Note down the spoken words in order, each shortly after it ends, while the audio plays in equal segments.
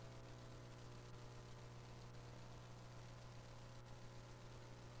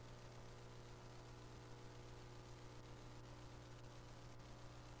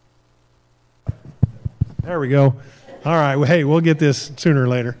There we go. All right. Well, hey, we'll get this sooner or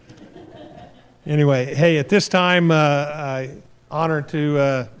later. Anyway, hey, at this time, I'm honored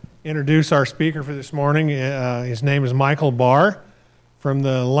to introduce our speaker for this morning. His name is Michael Barr from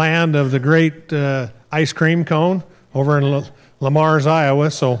the land of the great ice cream cone over in Lamar's,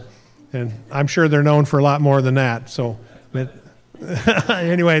 Iowa. And I'm sure they're known for a lot more than that. But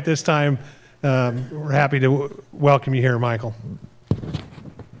anyway, at this time, we're happy to welcome you here, Michael.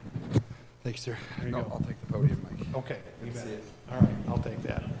 Thanks, sir. There you go. I'll take the podium, Mike. Okay. You bet. All right, I'll take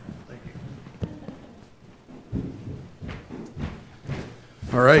that. Thank you.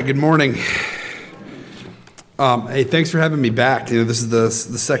 All right, good morning. Hey, thanks for having me back. This is the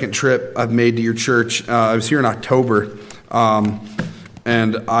second trip I've made to your church. I was here in October, and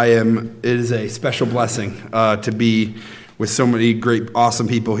it is a special blessing to be with so many great, awesome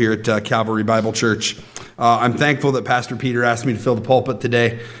people here at Calvary Bible Church. I'm thankful that Pastor Peter asked me to fill the pulpit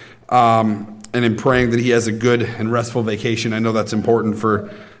today, and in praying that he has a good and restful vacation. I know that's important for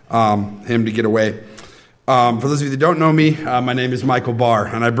him to get away. For those of you that don't know me, my name is Michael Barr,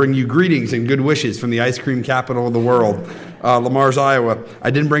 and I bring you greetings and good wishes from the ice cream capital of the world, Lamar's, Iowa.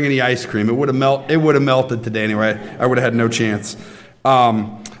 I didn't bring any ice cream. It would have melted today anyway. I would have had no chance.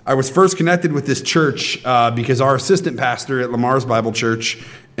 I was first connected with this church because our assistant pastor at Lamar's Bible Church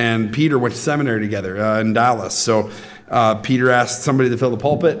and Peter went to seminary together in Dallas. So Peter asked somebody to fill the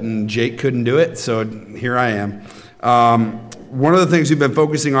pulpit, and Jake couldn't do it, so here I am. One of the things we've been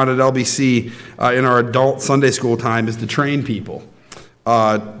focusing on at LBC in our adult Sunday school time is to train people,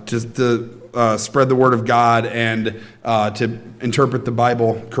 to spread the Word of God and to interpret the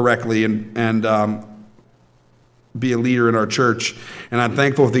Bible correctly and be a leader in our church. And I'm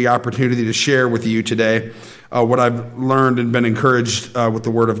thankful for the opportunity to share with you today what I've learned and been encouraged with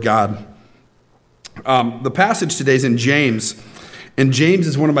the Word of God. The passage today is in James, and James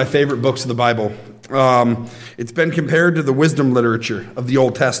is one of my favorite books of the Bible. It's been compared to the wisdom literature of the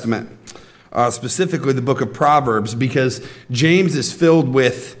Old Testament, specifically the book of Proverbs, because James is filled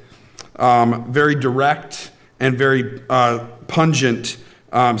with very direct and very pungent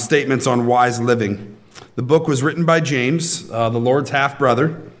statements on wise living. The book was written by James, the Lord's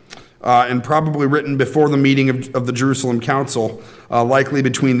half-brother, and probably written before the meeting of the Jerusalem Council, likely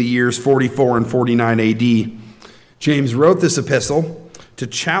between the years 44 and 49 AD. James wrote this epistle to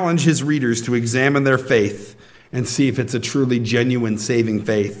challenge his readers to examine their faith and see if it's a truly genuine saving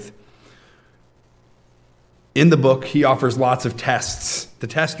faith. In the book, he offers lots of tests to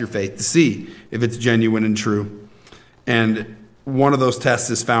test your faith, to see if it's genuine and true. And one of those tests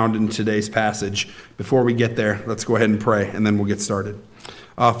is found in today's passage. Before we get there, let's go ahead and pray, and then we'll get started.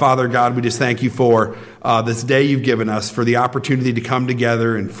 Father God, we just thank you for this day you've given us, for the opportunity to come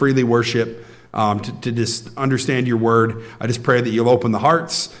together and freely worship, to just understand your word. I just pray that you'll open the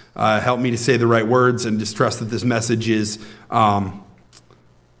hearts, help me to say the right words, and just trust that this message is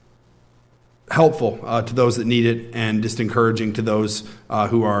helpful to those that need it and just encouraging to those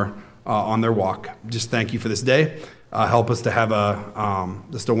who are on their walk. Just thank you for this day. Help us to have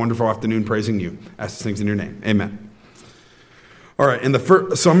just a wonderful afternoon praising you. Ask these things in your name. Amen. All right,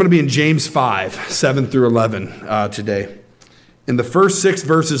 so I'm going to be in James 5, 7 through 11 today. In the first 6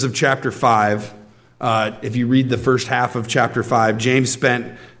 verses of chapter 5, if you read the first half of chapter 5, James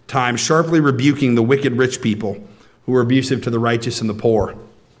spent time sharply rebuking the wicked rich people who were abusive to the righteous and the poor.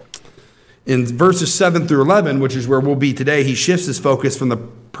 In verses 7 through 11, which is where we'll be today, he shifts his focus from the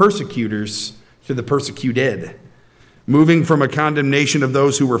persecutors to the persecuted, moving from a condemnation of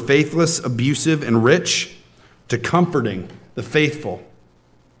those who were faithless, abusive, and rich to comforting the faithful,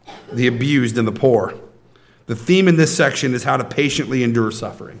 the abused, and the poor. The theme in this section is how to patiently endure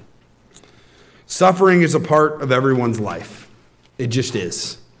suffering. Suffering is a part of everyone's life. It just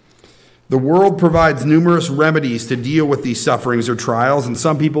is. The world provides numerous remedies to deal with these sufferings or trials, and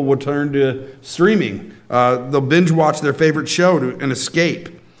some people will turn to streaming. They'll binge watch their favorite show and escape.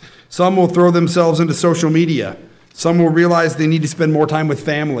 Some will throw themselves into social media. Some will realize they need to spend more time with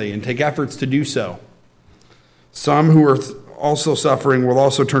family and take efforts to do so. Some who are also suffering will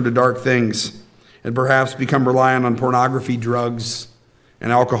also turn to dark things and perhaps become reliant on pornography, drugs,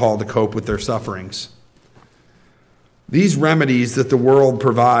 and alcohol to cope with their sufferings. These remedies that the world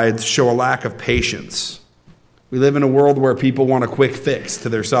provides show a lack of patience. We live in a world where people want a quick fix to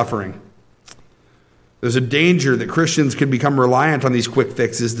their suffering. There's a danger that Christians can become reliant on these quick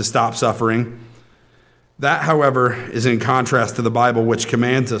fixes to stop suffering. That, however, is in contrast to the Bible, which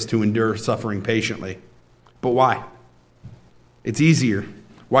commands us to endure suffering patiently. But why? It's easier.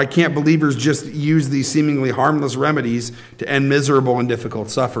 Why can't believers just use these seemingly harmless remedies to end miserable and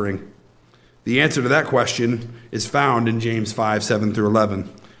difficult suffering? The answer to that question is found in James 5, 7 through 11.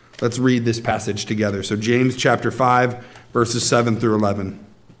 Let's read this passage together. So James chapter 5, verses 7 through 11.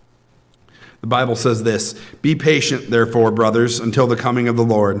 The Bible says this, "Be patient, therefore, brothers, until the coming of the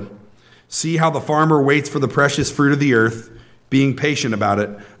Lord. See how the farmer waits for the precious fruit of the earth, being patient about it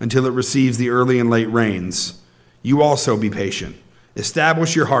until it receives the early and late rains. You also be patient.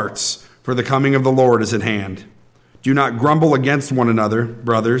 Establish your hearts, for the coming of the Lord is at hand. Do not grumble against one another,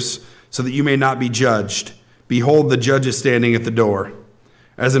 brothers, so that you may not be judged. Behold, the judge is standing at the door.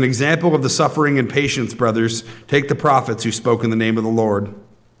 As an example of the suffering and patience, brothers, take the prophets who spoke in the name of the Lord."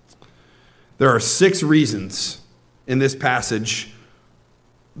 There are 6 reasons in this passage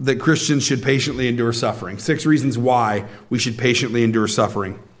that Christians should patiently endure suffering. 6 reasons why we should patiently endure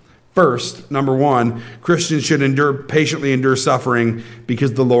suffering. First, number 1, Christians should patiently endure suffering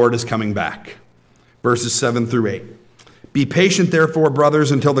because the Lord is coming back. Verses 7 through 8. "Be patient, therefore,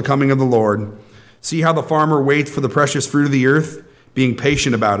 brothers, until the coming of the Lord. See how the farmer waits for the precious fruit of the earth, being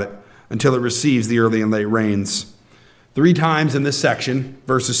patient about it until it receives the early and late rains." 3 times in this section,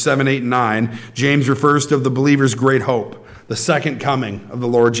 verses 7, 8, and 9, James refers to the believer's great hope, the second coming of the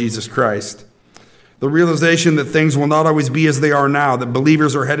Lord Jesus Christ. The realization that things will not always be as they are now, that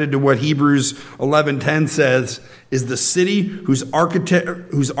believers are headed to what Hebrews 11:10 says is the city whose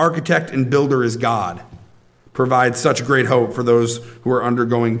architect and builder is God, provides such great hope for those who are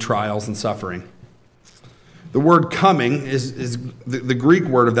undergoing trials and suffering. The word coming is the Greek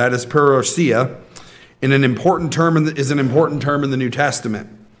word of that is parousia, and an important term in the New Testament.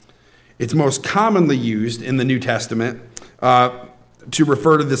 It's most commonly used in the New Testament to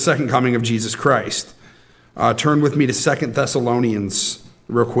refer to the second coming of Jesus Christ. Turn with me to 2 Thessalonians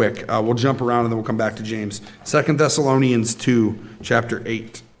real quick. We'll jump around and then we'll come back to James. 2 Thessalonians 2, chapter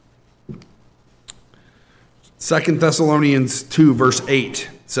 8. 2 Thessalonians 2, verse 8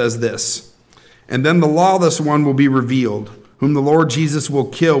 says this, "And then the lawless one will be revealed, whom the Lord Jesus will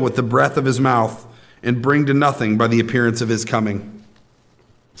kill with the breath of his mouth and bring to nothing by the appearance of his coming."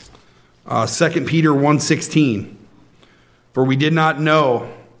 2 Peter 1:16, For we did not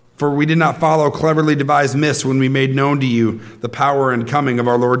follow cleverly devised myths when we made known to you the power and coming of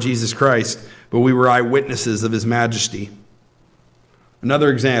our Lord Jesus Christ, but we were eyewitnesses of his majesty."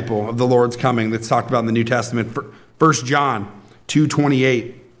 Another example of the Lord's coming that's talked about in the New Testament, 1 John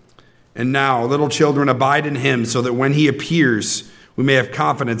 2:28. "And now, little children, abide in him, so that when he appears, we may have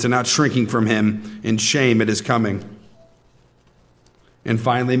confidence and not shrinking from him in shame at his coming." And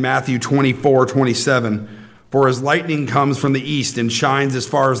finally, Matthew 24:27. "For as lightning comes from the east and shines as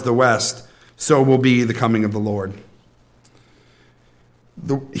far as the west, so will be the coming of the Lord."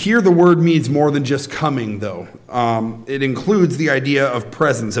 Here the word means more than just coming, though. It includes the idea of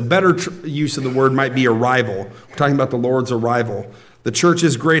presence. A better use of the word might be arrival. We're talking about the Lord's arrival. The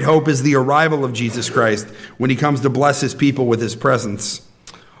church's great hope is the arrival of Jesus Christ when he comes to bless his people with his presence.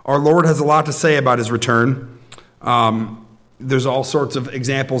 Our Lord has a lot to say about his return. There's all sorts of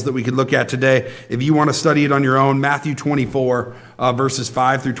examples that we could look at today. If you want to study it on your own, Matthew 24, verses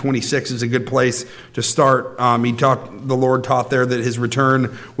 5 through 26 is a good place to start. The Lord taught there that his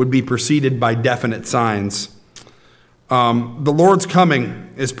return would be preceded by definite signs. The Lord's coming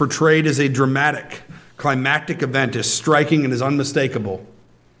is portrayed as a dramatic, climactic event, as striking and as unmistakable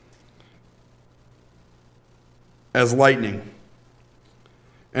as lightning.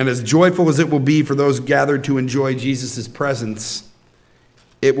 And as joyful as it will be for those gathered to enjoy Jesus' presence,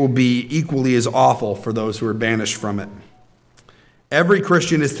 it will be equally as awful for those who are banished from it. Every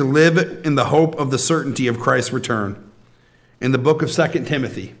Christian is to live in the hope of the certainty of Christ's return. In the book of 2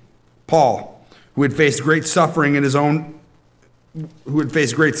 Timothy, Paul, who had faced great suffering and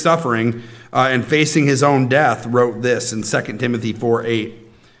facing his own death, wrote this in 2 Timothy 4:8.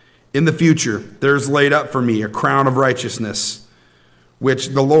 "In the future, there is laid up for me a crown of righteousness, which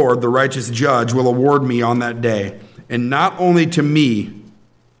the Lord, the righteous judge, will award me on that day, and not only to me,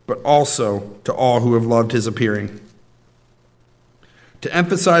 but also to all who have loved his appearing." To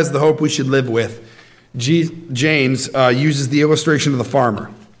emphasize the hope we should live with, James uses the illustration of the farmer.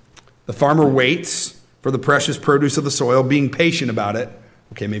 The farmer waits for the precious produce of the soil, being patient about it.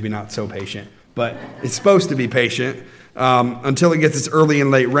 Okay, maybe not so patient, but it's supposed to be patient until it gets its early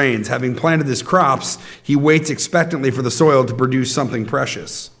and late rains. Having planted his crops, he waits expectantly for the soil to produce something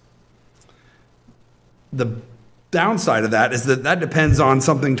precious. The downside of that is that depends on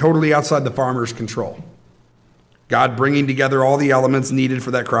something totally outside the farmer's control. God bringing together all the elements needed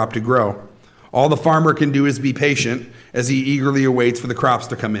for that crop to grow. All the farmer can do is be patient as he eagerly awaits for the crops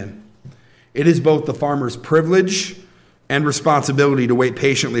to come in. It is both the farmer's privilege and responsibility to wait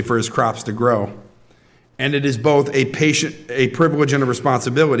patiently for his crops to grow. And it is both a privilege and a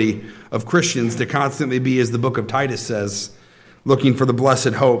responsibility of Christians to constantly be, as the book of Titus says, looking for the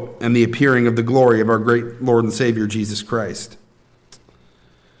blessed hope and the appearing of the glory of our great Lord and Savior, Jesus Christ.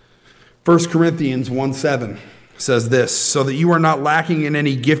 1 Corinthians 1:7 says this, so that you are not lacking in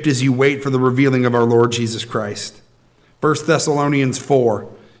any gift as you wait for the revealing of our Lord Jesus Christ. 1 Thessalonians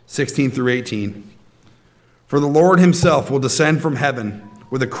 4:16 through 18. For the Lord himself will descend from heaven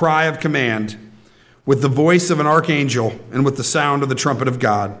with a cry of command, with the voice of an archangel, and with the sound of the trumpet of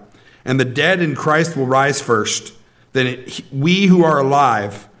God. And the dead in Christ will rise first. Then we who are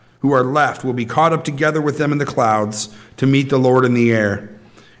alive, who are left, will be caught up together with them in the clouds to meet the Lord in the air.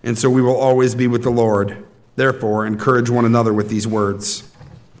 And so we will always be with the Lord. Therefore, encourage one another with these words.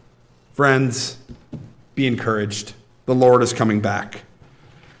 Friends, be encouraged. The Lord is coming back.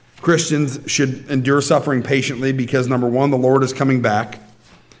 Christians should endure suffering patiently because, number one, the Lord is coming back.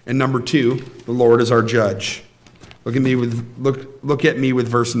 And number two, the Lord is our judge. Look at me with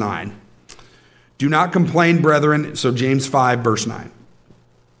verse 9. Do not complain, brethren. So James 5, verse 9.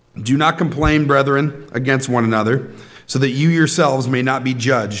 Do not complain, brethren, against one another, so that you yourselves may not be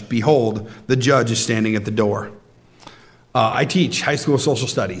judged. Behold, the judge is standing at the door. I teach high school social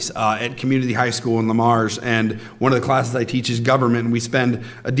studies at Community High School in Lamars, and one of the classes I teach is government, and we spend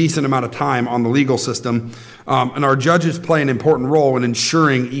a decent amount of time on the legal system, and our judges play an important role in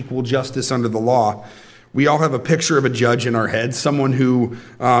ensuring equal justice under the law. We all have a picture of a judge in our heads, someone who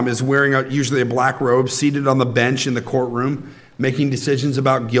is wearing usually a black robe, seated on the bench in the courtroom, making decisions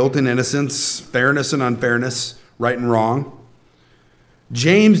about guilt and innocence, fairness and unfairness, right and wrong.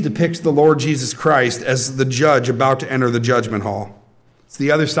 James depicts the Lord Jesus Christ as the judge about to enter the judgment hall. It's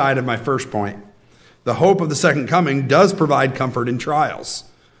the other side of my first point. The hope of the second coming does provide comfort in trials.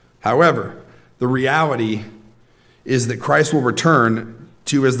 However, the reality is that Christ will return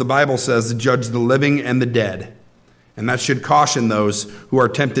to, as the Bible says, to judge the living and the dead. And that should caution those who are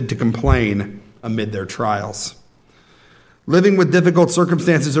tempted to complain amid their trials. Living with difficult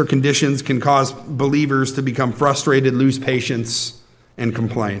circumstances or conditions can cause believers to become frustrated, lose patience, and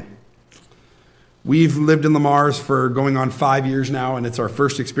complain. We've lived in Lamars for going on 5 years now, and it's our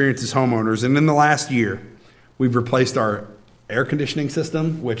first experience as homeowners. And in the last year, we've replaced our air conditioning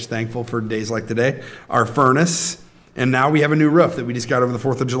system, which, thankful for days like today, our furnace, and now we have a new roof that we just got over the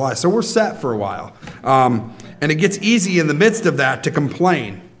 4th of July. So we're set for a while. And it gets easy in the midst of that to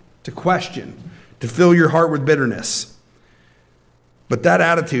complain, to question, to fill your heart with bitterness. But that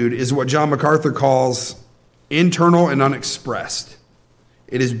attitude is what John MacArthur calls internal and unexpressed.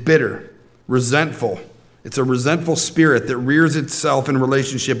 It is bitter, resentful. It's a resentful spirit that rears itself in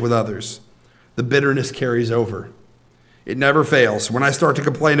relationship with others. The bitterness carries over. It never fails. When I start to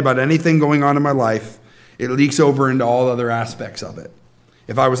complain about anything going on in my life, it leaks over into all other aspects of it.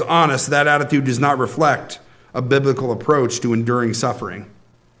 If I was honest, that attitude does not reflect a biblical approach to enduring suffering.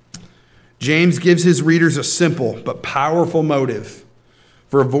 James gives his readers a simple but powerful motive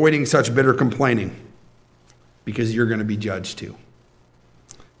for avoiding such bitter complaining, because you're going to be judged too.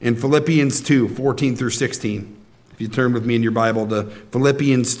 In Philippians 2, 14 through 16, if you turn with me in your Bible to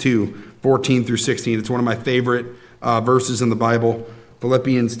Philippians 2, 14 through 16, it's one of my favorite verses in the Bible.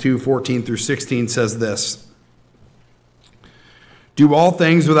 Philippians 2, 14 through 16 says this: Do all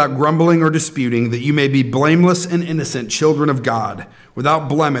things without grumbling or disputing, that you may be blameless and innocent children of God, without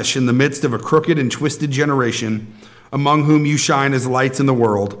blemish in the midst of a crooked and twisted generation, among whom you shine as lights in the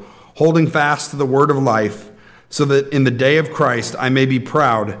world, holding fast to the word of life, so that in the day of Christ I may be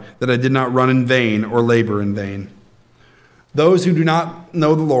proud that I did not run in vain or labor in vain. Those who do not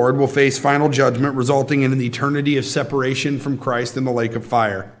know the Lord will face final judgment, resulting in an eternity of separation from Christ in the lake of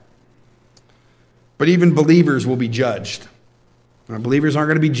fire. But even believers will be judged. Believers aren't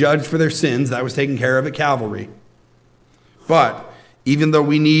going to be judged for their sins. That was taken care of at Calvary. But even though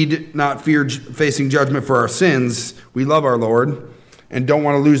we need not fear facing judgment for our sins, we love our Lord and don't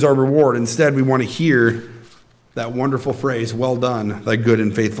want to lose our reward. Instead, we want to hear that wonderful phrase, "Well done, thy good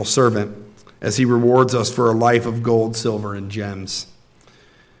and faithful servant," as he rewards us for a life of gold, silver, and gems.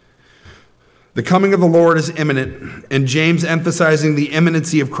 The coming of the Lord is imminent, and James emphasizing the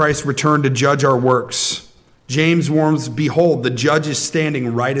imminency of Christ's return to judge our works. James warns, behold, the judge is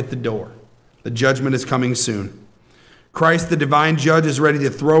standing right at the door. The judgment is coming soon. Christ, the divine judge, is ready to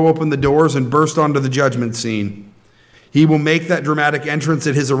throw open the doors and burst onto the judgment scene. He will make that dramatic entrance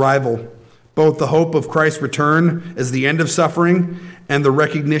at his arrival. Both the hope of Christ's return as the end of suffering and the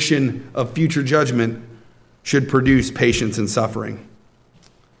recognition of future judgment should produce patience in suffering.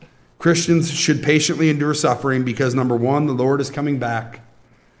 Christians should patiently endure suffering because, number one, the Lord is coming back.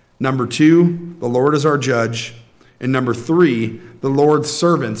 Number two, the Lord is our judge. And number three, the Lord's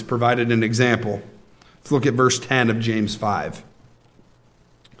servants provided an example. Let's look at verse 10 of James 5.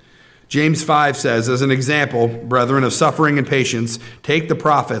 James 5 says, as an example, brethren, of suffering and patience, take the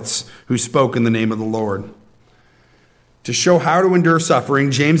prophets who spoke in the name of the Lord. To show how to endure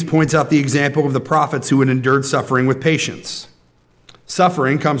suffering, James points out the example of the prophets who had endured suffering with patience.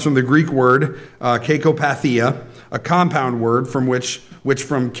 Suffering comes from the Greek word kakopathia, a compound word from which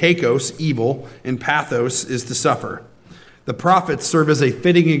from kakos, evil, and pathos is to suffer. The prophets serve as a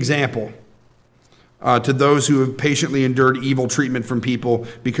fitting example to those who have patiently endured evil treatment from people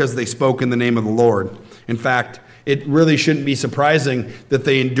because they spoke in the name of the Lord. In fact, it really shouldn't be surprising that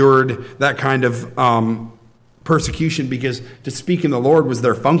they endured that kind of persecution, because to speak in the Lord was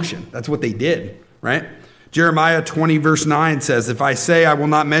their function. That's what they did, right? Jeremiah 20 verse 9 says, if I say I will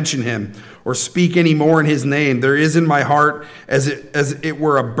not mention him or speak any more in his name, there is in my heart as it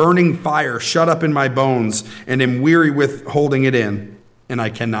were a burning fire shut up in my bones, and am weary with holding it in, and I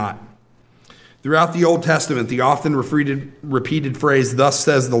cannot. Throughout the Old Testament, the often repeated phrase, thus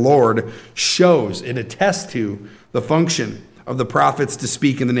says the Lord, shows, it attests to the function of the prophets to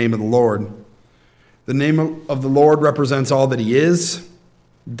speak in the name of the Lord. The name of the Lord represents all that he is,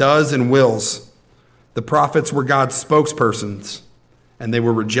 does, and wills. The prophets were God's spokespersons, and they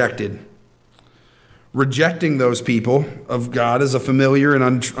were rejected. Rejecting those people of God is a familiar and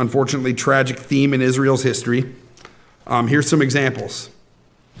unfortunately tragic theme in Israel's history. Here's some examples.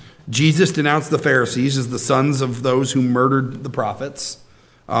 Jesus denounced the Pharisees as the sons of those who murdered the prophets.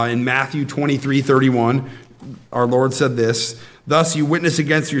 In Matthew 23:31, our Lord said this, thus you witness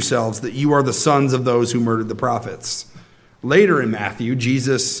against yourselves that you are the sons of those who murdered the prophets. Later in Matthew,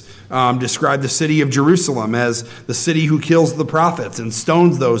 Jesus described the city of Jerusalem as the city who kills the prophets and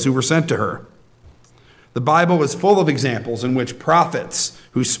stones those who were sent to her. The Bible is full of examples in which prophets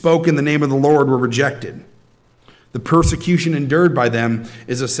who spoke in the name of the Lord were rejected. The persecution endured by them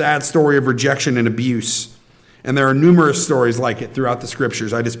is a sad story of rejection and abuse. And there are numerous stories like it throughout the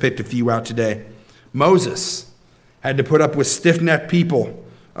scriptures. I just picked a few out today. Moses had to put up with stiff-necked people,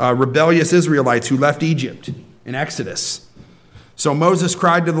 rebellious Israelites who left Egypt in Exodus. So Moses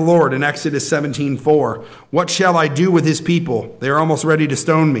cried to the Lord in Exodus 17:4, what shall I do with his people? They are almost ready to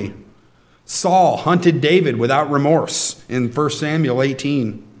stone me. Saul hunted David without remorse in 1 Samuel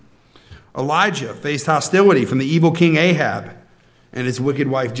 18. Elijah faced hostility from the evil king Ahab and his wicked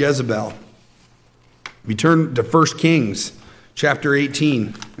wife Jezebel. We turn to 1 Kings chapter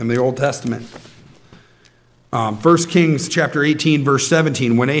 18 in the Old Testament. 1 Kings chapter 18 verse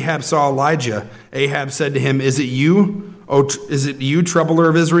 17, when Ahab saw Elijah, Ahab said to him, is it you, troubler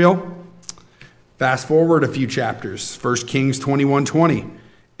of Israel? Fast forward a few chapters, 1 Kings 21:20.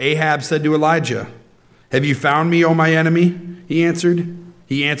 Ahab said to Elijah, have you found me, O my enemy? He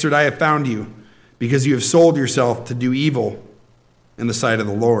answered, I have found you, because you have sold yourself to do evil in the sight of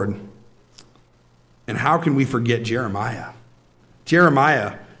the Lord. And how can we forget Jeremiah?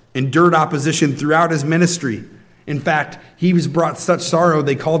 Jeremiah endured opposition throughout his ministry. In fact, he was brought such sorrow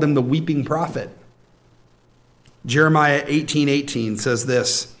they called him the weeping prophet. Jeremiah 18:18 says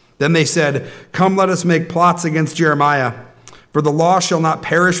this, then they said, come, let us make plots against Jeremiah, for the law shall not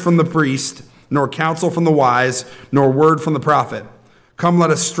perish from the priest, nor counsel from the wise, nor word from the prophet. Come,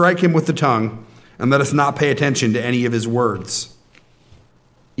 let us strike him with the tongue, and let us not pay attention to any of his words.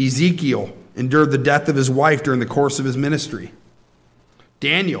 Ezekiel endured the death of his wife during the course of his ministry.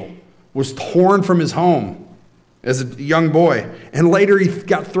 Daniel was torn from his home as a young boy, and later he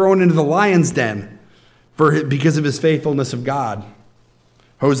got thrown into the lion's den because of his faithfulness of God.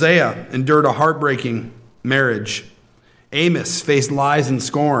 Hosea endured a heartbreaking marriage. Amos faced lies and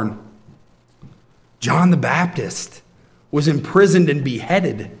scorn. John the Baptist was imprisoned and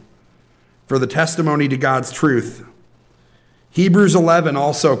beheaded for the testimony to God's truth. Hebrews 11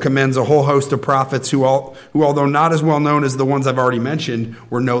 also commends a whole host of prophets who although not as well known as the ones I've already mentioned,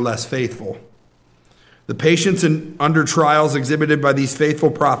 were no less faithful. The patience under trials exhibited by these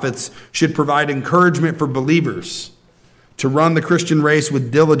faithful prophets should provide encouragement for believers to run the Christian race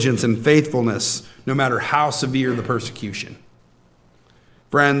with diligence and faithfulness, no matter how severe the persecution.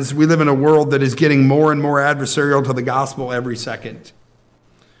 Friends, we live in a world that is getting more and more adversarial to the gospel every second.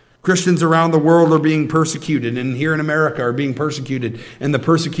 Christians around the world are being persecuted, and here in America are being persecuted, and the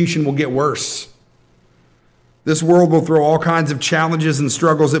persecution will get worse. This world will throw all kinds of challenges and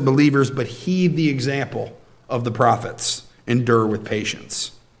struggles at believers, but heed the example of the prophets. Endure with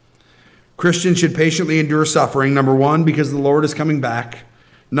patience. Christians should patiently endure suffering, number one, because the Lord is coming back.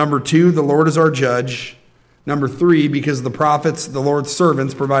 Number two, the Lord is our judge. Number three, because the prophets, the Lord's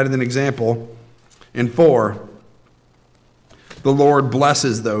servants, provided an example. And four, the Lord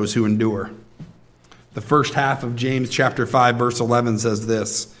blesses those who endure. The first half of James chapter 5, verse 11 says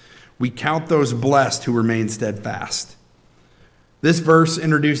this, we count those blessed who remain steadfast. This verse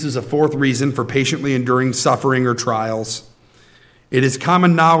introduces a fourth reason for patiently enduring suffering or trials. It is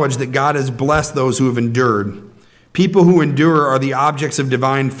common knowledge that God has blessed those who have endured. People who endure are the objects of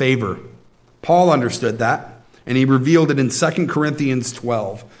divine favor. Paul understood that, and he revealed it in 2 Corinthians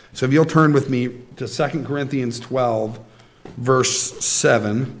 12. So if you'll turn with me to 2 Corinthians 12, verse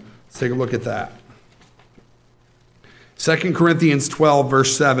 7. Let's take a look at that. 2 Corinthians 12,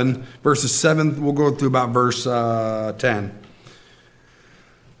 verse 7. Verses 7, we'll go through about verse 10.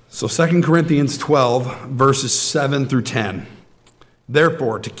 So 2 Corinthians 12, verses 7 through 10.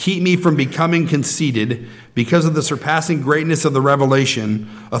 Therefore, to keep me from becoming conceited, because of the surpassing greatness of the revelation,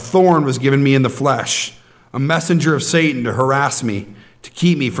 a thorn was given me in the flesh, a messenger of Satan to harass me, to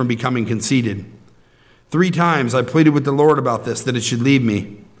keep me from becoming conceited. 3 times I pleaded with the Lord about this, that it should leave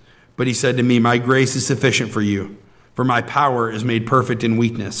me. But he said to me, my grace is sufficient for you, for my power is made perfect in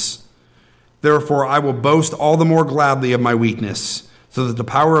weakness. Therefore, I will boast all the more gladly of my weakness, so that the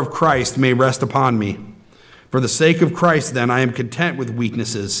power of Christ may rest upon me. For the sake of Christ, then, I am content with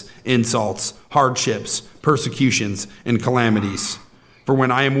weaknesses, insults, hardships, persecutions, and calamities. For when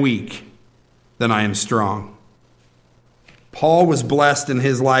I am weak, then I am strong. Paul was blessed in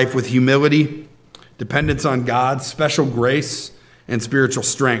his life with humility, dependence on God, special grace, and spiritual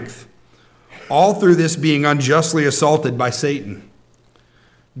strength. All through this being unjustly assaulted by Satan.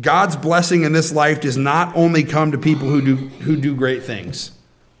 God's blessing in this life does not only come to people who do great things.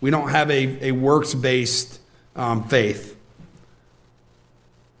 We don't have a works-based faith.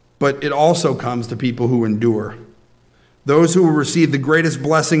 But it also comes to people who endure. Those who will receive the greatest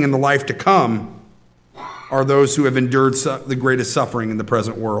blessing in the life to come are those who have endured the greatest suffering in the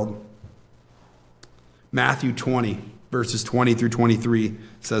present world. Matthew 20, verses 20 through 23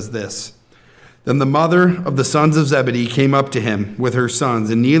 says this. Then the mother of the sons of Zebedee came up to him with her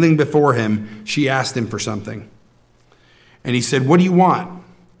sons, and kneeling before him, she asked him for something. And he said, what do you want?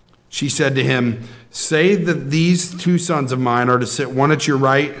 She said to him, say that these 2 sons of mine are to sit one at your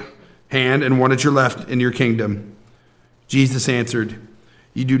right hand and one at your left in your kingdom. Jesus answered,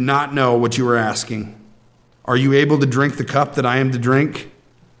 you do not know what you are asking. Are you able to drink the cup that I am to drink?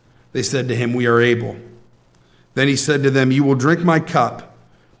 They said to him, we are able. Then he said to them, you will drink my cup,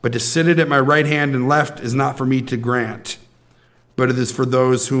 but to sit it at my right hand and left is not for me to grant, but it is for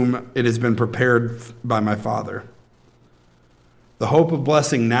those whom it has been prepared by my Father. The hope of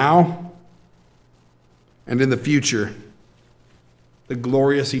blessing now and in the future, the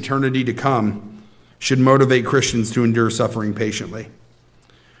glorious eternity to come, should motivate Christians to endure suffering patiently.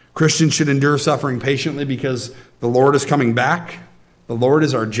 Christians should endure suffering patiently because the Lord is coming back. The Lord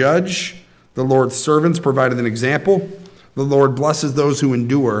is our judge. The Lord's servants provided an example. The Lord blesses those who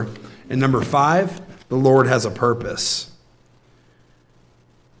endure. And number 5, the Lord has a purpose.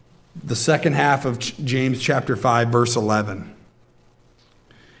 The second half of James chapter 5, verse 11.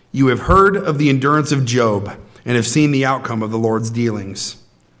 You have heard of the endurance of Job and have seen the outcome of the Lord's dealings.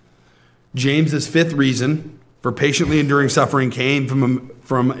 James's 5th reason for patiently enduring suffering came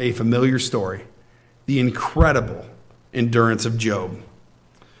from a familiar story, the incredible endurance of Job.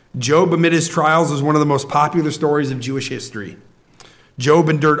 Job, amid his trials, is one of the most popular stories of Jewish history. Job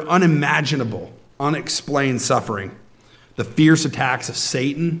endured unimaginable, unexplained suffering. The fierce attacks of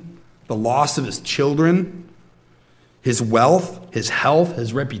Satan, the loss of his children, his wealth, his health,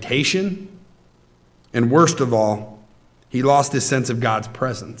 his reputation, and worst of all, he lost his sense of God's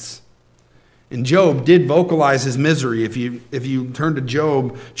presence. And Job did vocalize his misery. If you turn to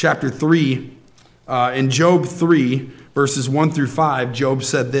Job chapter 3, in Job 3, verses 1 through 5, Job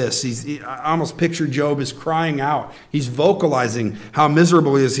said this. I almost picture Job as crying out. He's vocalizing how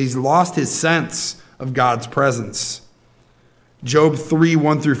miserable he is. He's lost his sense of God's presence. Job 3,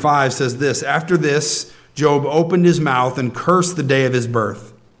 1 through 5 says this. After this, Job opened his mouth and cursed the day of his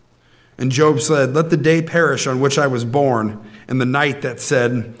birth. And Job said, let the day perish on which I was born, and the night that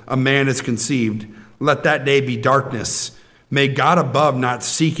said, a man is conceived. Let that day be darkness. May God above not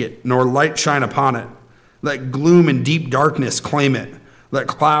seek it, nor light shine upon it. Let gloom and deep darkness claim it. Let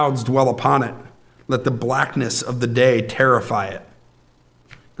clouds dwell upon it. Let the blackness of the day terrify it.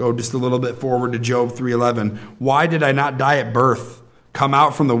 Go just a little bit forward to Job 3:11. Why did I not die at birth, come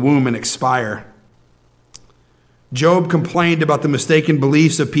out from the womb and expire? Job complained about the mistaken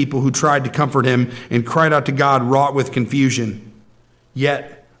beliefs of people who tried to comfort him and cried out to God, wrought with confusion.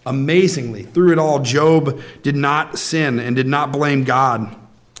 Yet, amazingly, through it all, Job did not sin and did not blame God.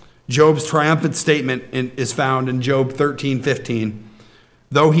 Job's triumphant statement is found in Job 13:15.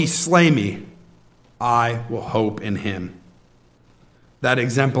 Though he slay me, I will hope in him. That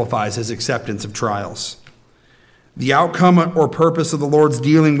exemplifies his acceptance of trials. The outcome or purpose of the Lord's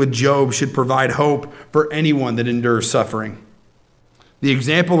dealing with Job should provide hope for anyone that endures suffering. The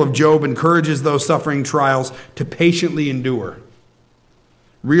example of Job encourages those suffering trials to patiently endure,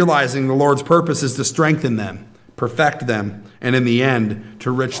 realizing the Lord's purpose is to strengthen them, perfect them, and in the end,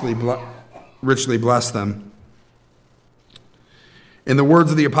 to richly bless them. In the words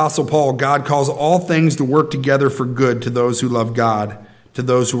of the Apostle Paul, God calls all things to work together for good to those who love God, to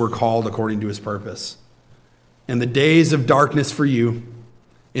those who are called according to his purpose. In the days of darkness for you,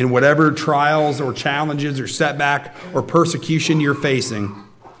 in whatever trials or challenges or setback or persecution you're facing,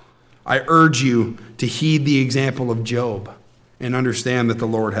 I urge you to heed the example of Job and understand that the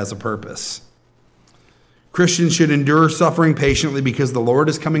Lord has a purpose. Christians should endure suffering patiently because the Lord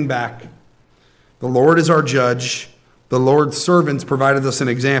is coming back. The Lord is our judge. The Lord's servants provided us an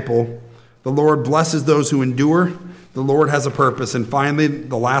example. The Lord blesses those who endure. The Lord has a purpose. And finally,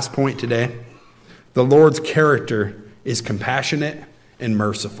 the last point today, the Lord's character is compassionate and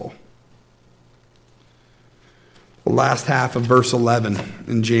merciful. The last half of verse 11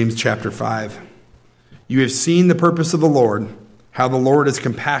 in James chapter 5. You have seen the purpose of the Lord, how the Lord is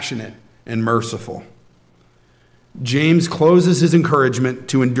compassionate and merciful. James closes his encouragement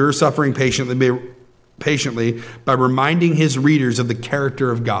to endure suffering patiently by reminding his readers of the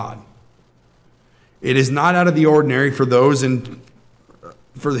character of God. It is not out of the ordinary for those in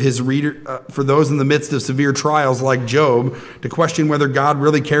the midst of severe trials like Job to question whether God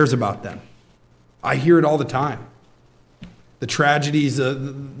really cares about them. I hear it all the time. The tragedies,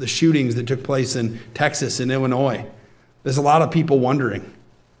 the shootings that took place in Texas and Illinois. There's a lot of people wondering,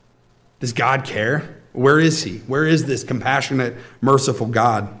 does God care? Where is he? Where is this compassionate, merciful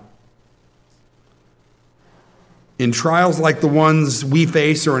God? In trials like the ones we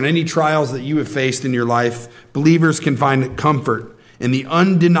face, or in any trials that you have faced in your life, believers can find comfort in the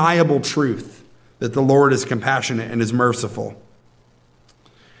undeniable truth that the Lord is compassionate and is merciful.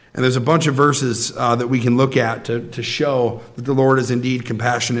 And there's a bunch of verses that we can look at to show that the Lord is indeed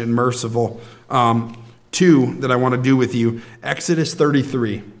compassionate and merciful. Two that I want to do with you. Exodus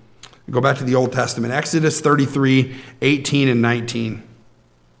 33. Go back to the Old Testament. Exodus 33, 18 and 19.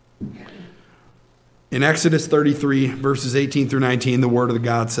 In Exodus 33, verses 18 through 19, the word of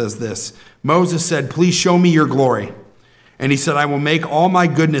God says this. Moses said, "Please show me your glory." And he said, "I will make all my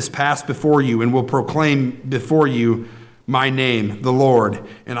goodness pass before you and will proclaim before you my name, the Lord.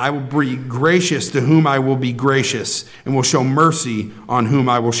 And I will be gracious to whom I will be gracious and will show mercy on whom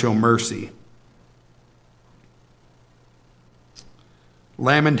I will show mercy."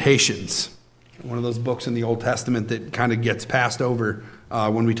 Lamentations, one of those books in the Old Testament that kind of gets passed over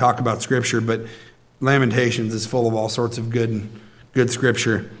when we talk about Scripture, but Lamentations is full of all sorts of good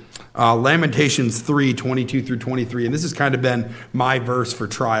Scripture. Lamentations 3, 22 through 23, and this has kind of been my verse for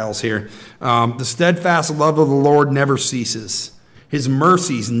trials here. The steadfast love of the Lord never ceases. His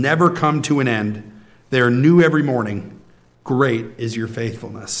mercies never come to an end. They are new every morning. Great is your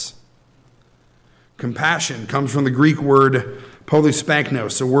faithfulness. Compassion comes from the Greek word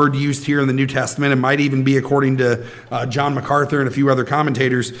polyspagnos, a word used here in the New Testament. It might even be, according to John MacArthur and a few other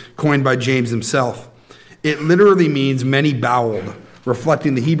commentators, coined by James himself. It literally means many boweled,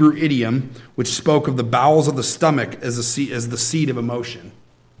 reflecting the Hebrew idiom, which spoke of the bowels of the stomach as the seat of emotion.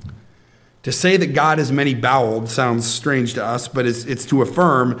 To say that God is many boweled sounds strange to us, but it's to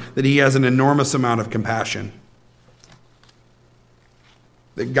affirm that he has an enormous amount of compassion.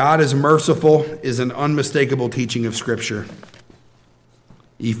 That God is merciful is an unmistakable teaching of Scripture.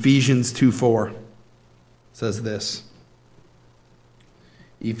 Ephesians 2:4 says this.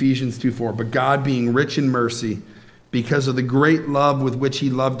 Ephesians 2:4, "But God, being rich in mercy, because of the great love with which he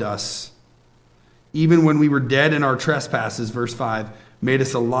loved us, even when we were dead in our trespasses," verse 5, "made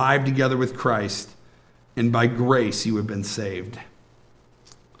us alive together with Christ, and by grace you have been saved."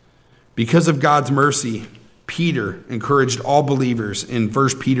 Because of God's mercy, Peter encouraged all believers in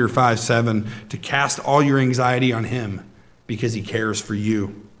 1 Peter 5:7 to cast all your anxiety on him because he cares for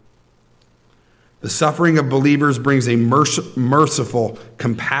you. The suffering of believers brings a merciful,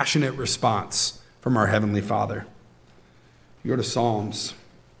 compassionate response from our Heavenly Father. You go to Psalms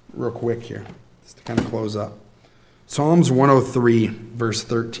real quick here, just to kind of close up. Psalms 103, verse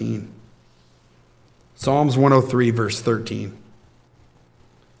 13. Psalms 103, verse 13.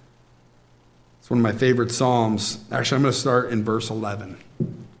 It's one of my favorite Psalms. Actually, I'm going to start in verse 11.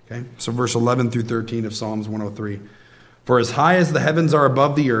 Okay? So verse 11 through 13 of Psalms 103. "For as high as the heavens are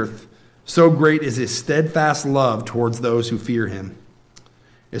above the earth, so great is his steadfast love towards those who fear him.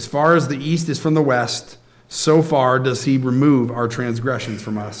 As far as the east is from the west, so far does he remove our transgressions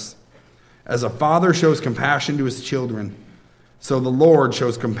from us. As a father shows compassion to his children, so the Lord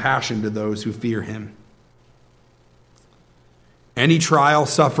shows compassion to those who fear him." Any trial,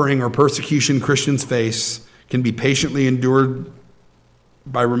 suffering, or persecution Christians face can be patiently endured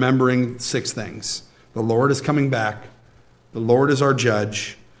by remembering 6 things. The Lord is coming back. The Lord is our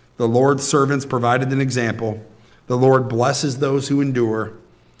judge. The Lord's servants provided an example. The Lord blesses those who endure.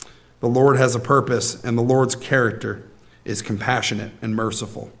 The Lord has a purpose, and the Lord's character is compassionate and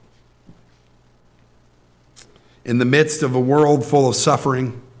merciful. In the midst of a world full of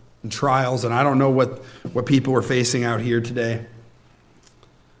suffering and trials, and I don't know what people are facing out here today,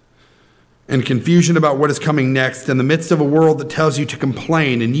 and confusion about what is coming next, in the midst of a world that tells you to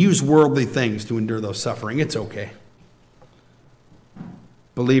complain and use worldly things to endure those suffering, it's okay.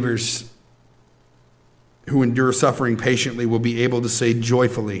 Believers who endure suffering patiently will be able to say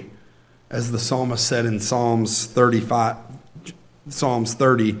joyfully, as the psalmist said in Psalms 30,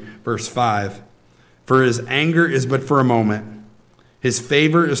 verse 5, "For his anger is but for a moment. His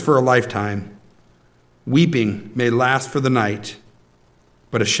favor is for a lifetime. Weeping may last for the night,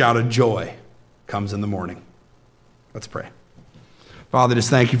 but a shout of joy comes in the morning." Let's pray. Father, just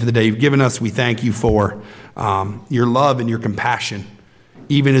thank you for the day you've given us. We thank you for your love and your compassion,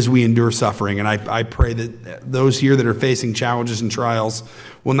 even as we endure suffering. And I pray that those here that are facing challenges and trials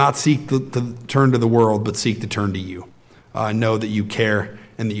will not seek to turn to the world, but seek to turn to you. Know that you care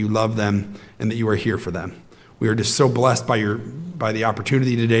and that you love them and that you are here for them. We are just so blessed by the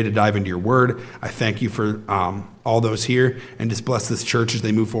opportunity today to dive into your word. I thank you for all those here, and just bless this church as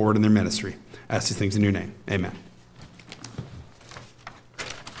they move forward in their ministry. I ask these things in your name. Amen.